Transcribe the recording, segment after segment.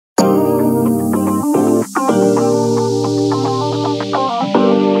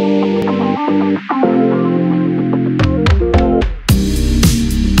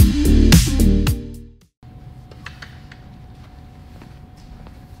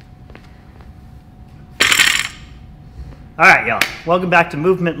All right, y'all, welcome back to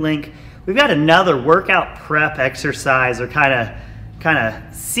Movement Link. We've got another workout prep exercise or kind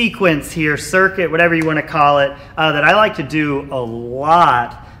of sequence here, circuit, whatever you want to call it, that I like to do a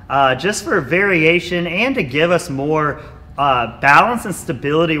lot just for variation and to give us more balance and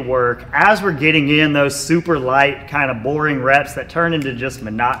stability work as we're getting in those super light kind of boring reps that turn into just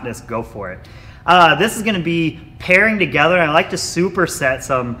monotonous go for it. This is going to be pairing together. I like to superset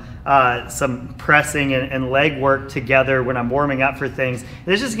some pressing and leg work together when I'm warming up for things.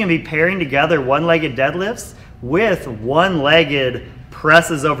 This is going to be pairing together one-legged deadlifts with one-legged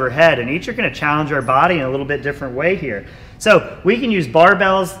presses overhead, and each are going to challenge our body in a little bit different way here. So we can use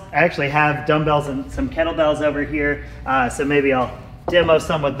barbells. I actually have dumbbells and some kettlebells over here, so maybe I'll demo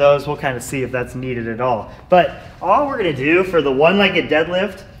some with those. We'll kind of see if that's needed at all. But all we're going to do for the one-legged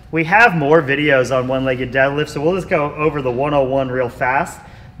deadlift, we have more videos on one-legged deadlift, so we'll just go over the 101 real fast.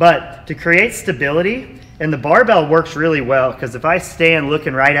 But to create stability, and the barbell works really well, because if I stand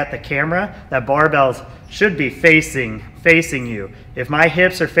looking right at the camera, that barbell should be facing you. If my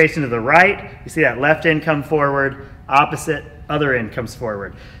hips are facing to the right, you see that left end come forward, opposite, other end comes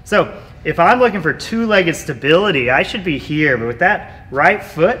forward. So if I'm looking for two-legged stability, I should be here, but with that right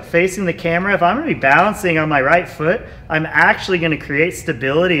foot facing the camera, if I'm going to be balancing on my right foot, I'm actually going to create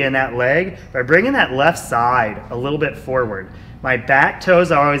stability in that leg by bringing that left side a little bit forward. My back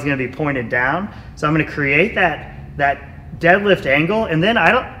toes are always going to be pointed down, so I'm going to create that deadlift angle, and then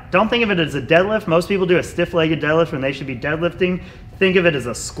I don't think of it as a deadlift. Most people do a stiff-legged deadlift when they should be deadlifting. Think of it as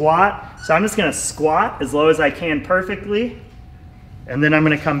a squat. So I'm just going to squat as low as I can perfectly, and then I'm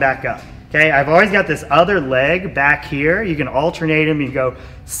going to come back up. Okay, I've always got this other leg back here. You can alternate them. You go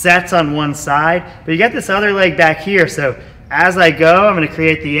sets on one side, but you got this other leg back here. So as I go, I'm going to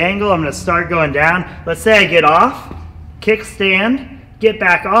create the angle. I'm going to start going down. Let's say I get off, kickstand, get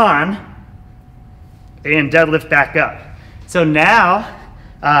back on, and deadlift back up. So now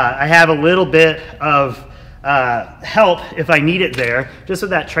I have a little bit of help if I need it there, just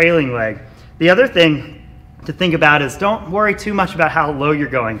with that trailing leg. The other thing to think about is don't worry too much about how low you're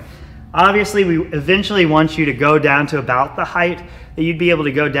going. Obviously, we eventually want you to go down to about the height that you'd be able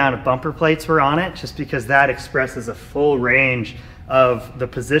to go down if bumper plates were on it, just because that expresses a full range of the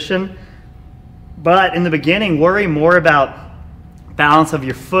position. But in the beginning, worry more about balance of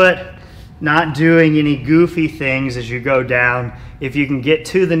your foot, not doing any goofy things as you go down. If you can get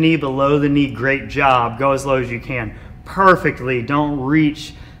to the knee, below the knee, great job. Go as low as you can. Perfectly. Don't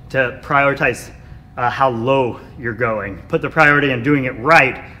reach to prioritize how low you're going. Put the priority on doing it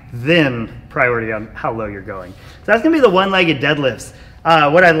right, then priority on how low you're going. So that's going to be the one-legged deadlifts.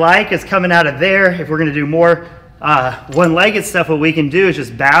 What I like is coming out of there, if we're going to do more one-legged stuff, what we can do is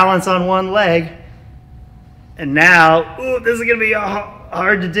just balance on one leg. And now, this is going to be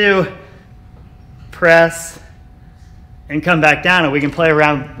hard to do. Press and come back down, and we can play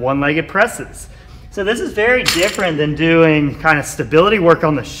around one-legged presses. So this is very different than doing kind of stability work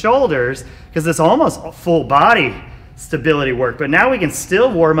on the shoulders, because it's almost full body stability work. But now we can still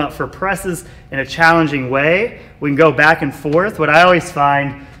warm up for presses in a challenging way. We can go back and forth. What I always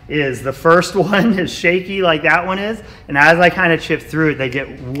find is the first one is shaky like that one is, and as I kind of chip through it, they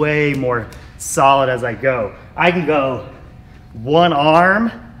get way more solid as I go. I can go one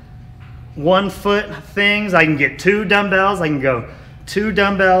arm, one foot things. I can get two dumbbells. I can go two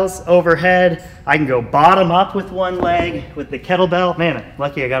dumbbells overhead. I can go bottom up with one leg with the kettlebell. Man, I'm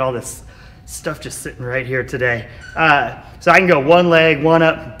lucky I got all this stuff just sitting right here today. So I can go one leg, one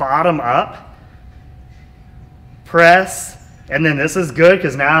up, bottom up, press, and then this is good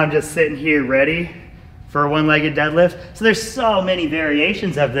because now I'm just sitting here ready for a one-legged deadlift. So there's so many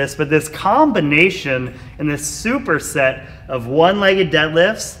variations of this, but this combination and this superset of one-legged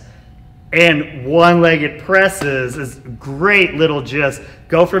deadlifts and one-legged presses is great little just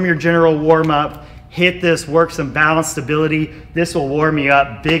go from your general warm-up, hit this, work some balance stability. This will warm you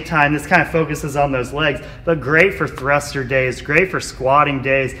up big time. This kind of focuses on those legs, but great for thruster days, great for squatting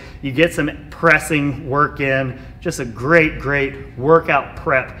days. You get some pressing work in, just a great workout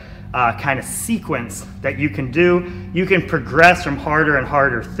prep kind of sequence that you can do. You can progress from harder and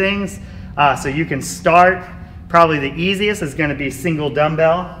harder things. So you can start, probably the easiest is going to be single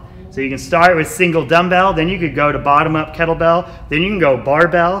dumbbell. So you can start with single dumbbell, then you could go to bottom up kettlebell, then you can go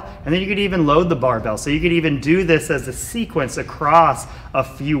barbell, and then you could even load the barbell. So you could even do this as a sequence across a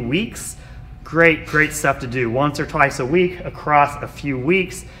few weeks. Great stuff to do once or twice a week across a few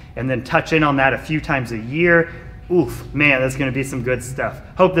weeks, and then touch in on that a few times a year. Oof, man, that's going to be some good stuff.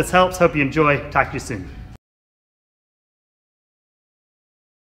 Hope this helps. Hope you enjoy. Talk to you soon.